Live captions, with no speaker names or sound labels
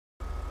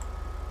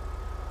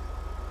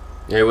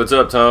Hey, what's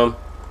up, Tom?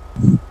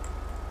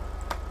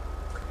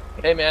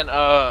 Hey man,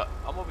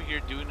 I'm over here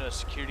doing a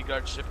security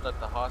guard shift at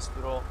the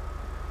hospital,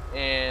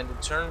 and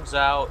it turns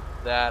out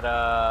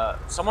that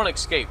someone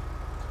escaped.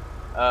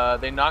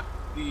 They knocked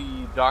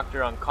the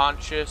doctor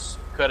unconscious,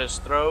 cut his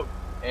throat,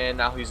 and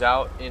now he's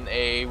out in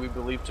a, we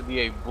believe to be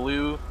a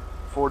blue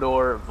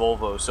four-door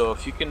Volvo. So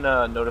if you can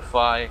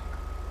notify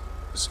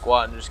the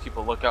squad and just keep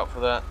a lookout for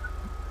that.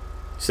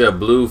 You said a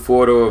blue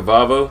four-door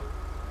Volvo?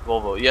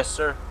 Volvo, yes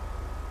sir.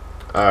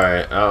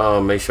 Alright,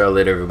 I'll make sure I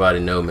let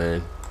everybody know,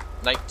 man.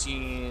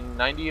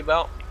 1990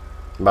 about?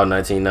 About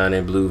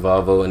 1990 blue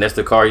Volvo, and that's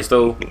the car he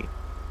stole?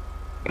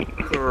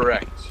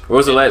 Correct. What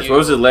was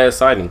the last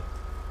sighting?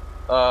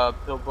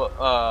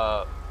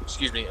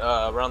 Excuse me,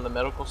 around the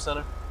medical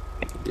center.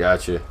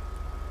 Gotcha.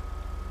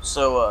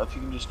 So if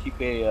you can just keep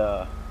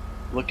a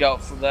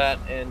lookout for that,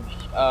 and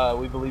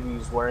we believe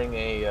he's wearing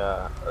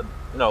a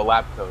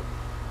lab coat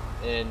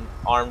and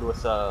armed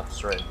with a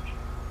syringe.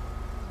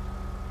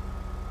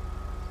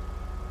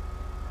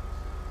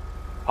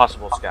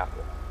 Possible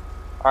scalpel.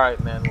 Alright,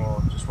 man,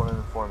 well, just want to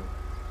inform you.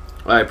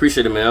 I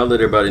appreciate it, man. I'll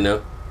let everybody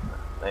know.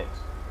 Thanks.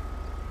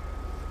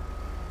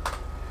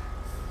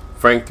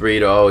 Frank 3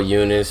 to all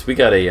units. We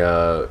got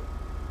a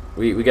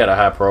we got a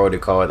high priority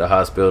call at the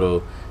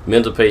hospital.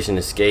 Mental patient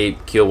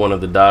escaped, killed one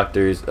of the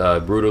doctors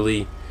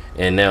brutally,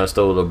 and now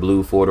stole a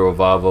blue four-door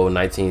Volvo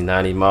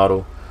 1990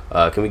 model.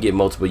 Can we get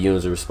multiple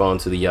units to respond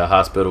to the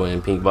hospital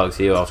in Pink Box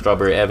Hill off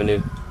Strawberry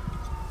Avenue?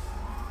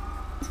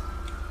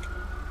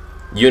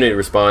 Unit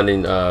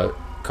responding,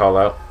 call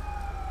out.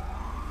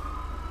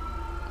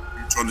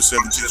 On the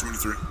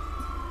 1723.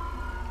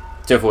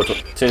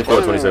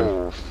 10-4-27.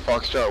 Oh,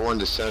 Foxtrot 1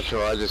 to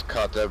Central. I just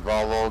caught that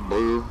Volvo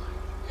blue.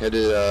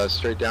 Headed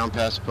straight down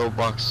past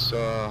Pillbox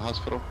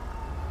Hospital.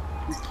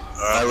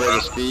 Highway to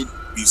speed.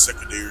 Be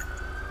secondary.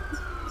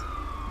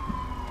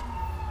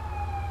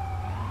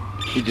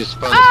 He just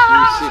spun a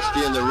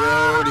 360 in the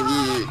road.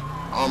 He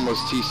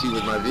almost TC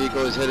with my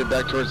vehicle. Is headed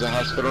back towards the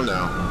hospital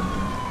now.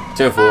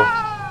 10-4.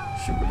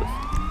 Shoot with the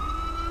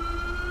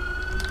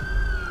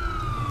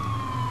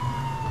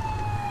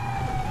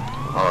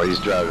Oh, he's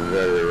driving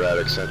very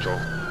erratic, Central.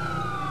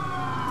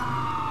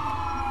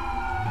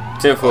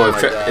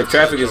 10-4. If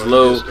traffic is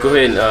low, go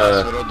ahead and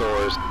hospital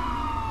doors.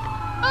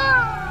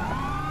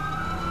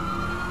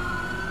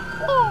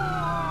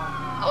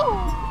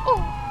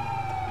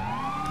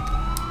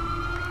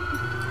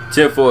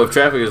 10-4. If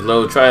traffic is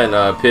low, try and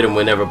pit him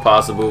whenever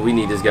possible. We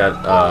need this guy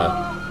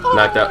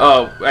knocked out.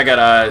 Oh, I got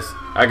eyes.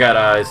 I got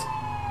eyes.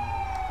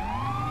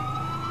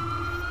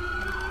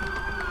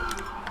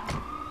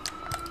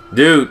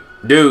 Dude.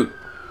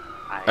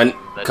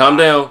 Calm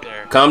down.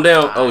 Calm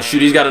down. Oh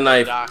shoot, he's got a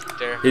knife.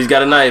 He's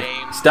got a knife.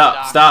 Stop,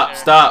 dude.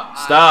 Stop.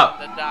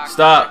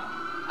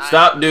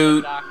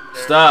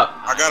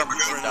 I got him.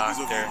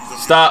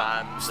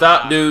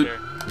 Stop, dude.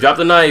 Drop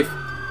the knife.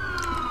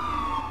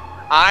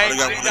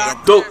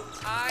 Go.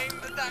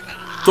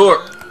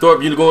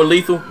 Thorpe, you going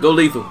lethal? Go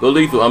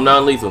lethal. I'm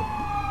non-lethal.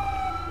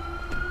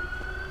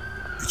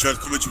 He tried to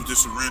come at you with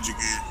this syringe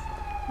again.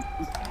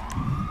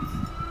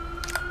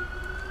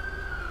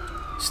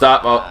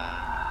 Stop.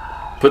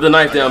 Put the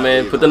knife down,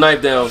 man. Put the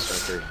knife down.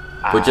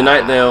 Put your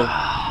knife down.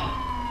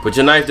 Put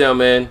your knife down,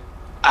 man.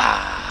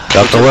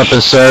 Drop the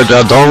weapon, sir.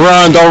 Don't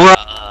run.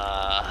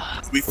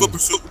 We foot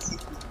pursuit.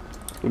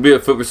 We'll be a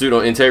foot pursuit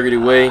on Integrity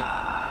Way.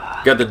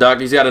 Got the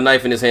doctor. He's got a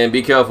knife in his hand.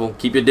 Be careful.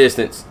 Keep your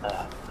distance.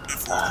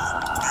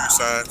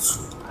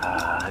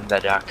 I'm the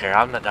doctor.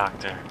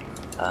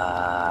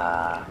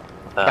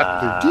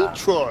 Dr.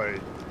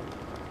 Detroit.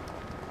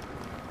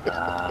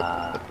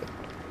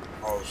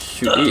 Oh,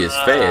 shoot, he is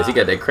fast. He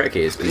got that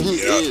crackhead speed. He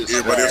is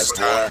everybody else fast,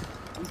 tired.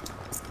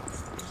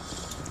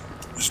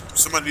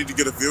 Somebody need to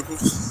get a vehicle.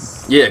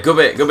 Yeah, go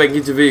back and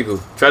get your vehicle.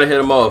 Try to head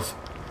him off.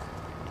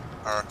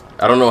 Alright.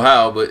 I don't know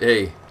how, but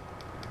hey.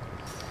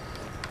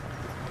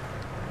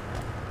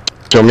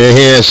 Show me your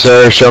hands,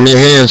 sir. Show me your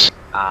hands.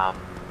 I'm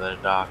the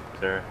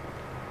doctor.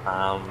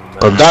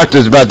 The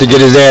doctor's about to get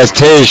his ass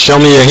tased. Show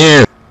me your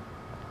hands.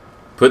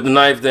 Put the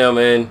knife down,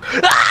 man.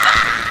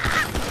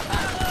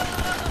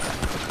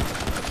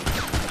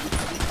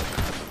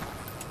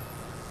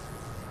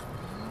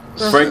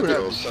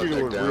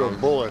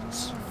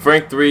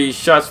 Frank 3,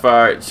 shots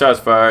fired.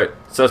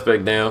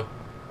 Suspect down.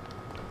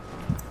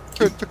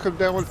 Took him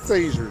down with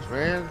phasers,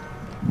 man.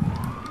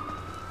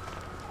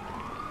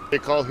 They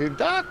call him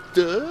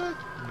Doctor.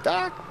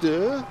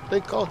 They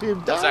call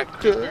him Doctor. Was that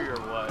creepy or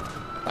what?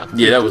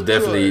 Yeah, that was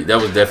definitely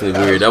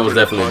weird. That was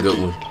definitely a good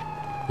one.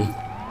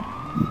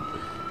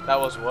 That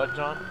was what,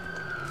 John?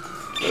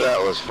 That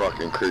was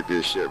fucking creepy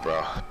as shit,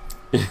 bro. Where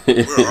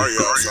are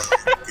y'all? So I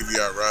can give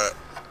you a ride.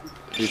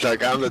 He's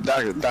like, I'm the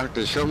doctor.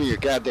 Doctor, show me your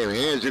goddamn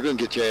hands. You're gonna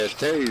get your ass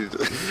tased.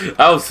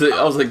 I was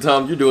like,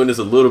 Tom, you're doing this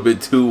a little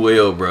bit too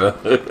well, bro.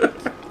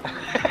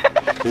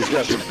 He's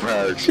got some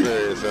prior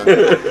experience.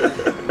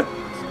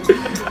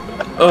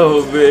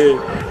 Oh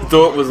man,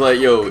 Thorpe was like,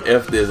 yo,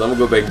 F this. I'm gonna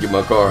go back and get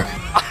my car.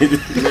 Maybe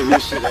we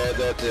should add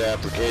that to the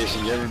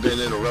application. You ever been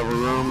in a rubber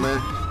room,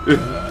 man?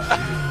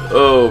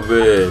 Oh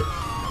man.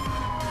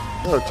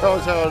 No, tell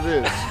us how it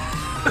is.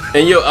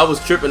 And yo, I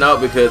was tripping out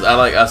because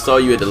I saw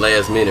you at the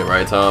last minute,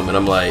 right, Tom? And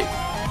I'm like,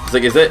 it's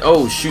like, is that?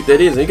 Oh shoot, that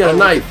is. And he got a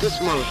knife. Look at this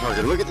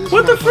motherfucker. Look at this.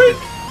 What the freak?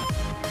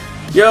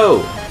 Yo,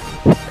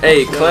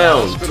 hey,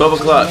 clown, 12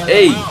 o'clock.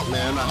 Hey,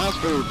 Man, the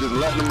hospital just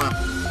letting him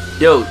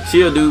out. yo,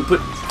 chill, dude.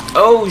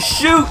 Oh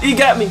shoot, he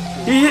got me.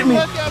 He hit me.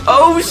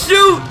 Oh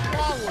shoot.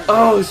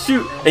 Oh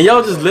shoot. And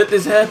y'all just let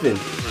this happen.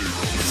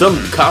 Some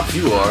cops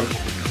you are.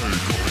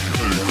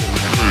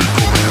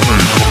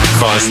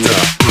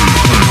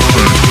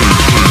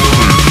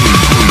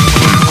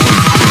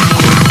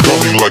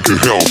 Running like a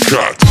hell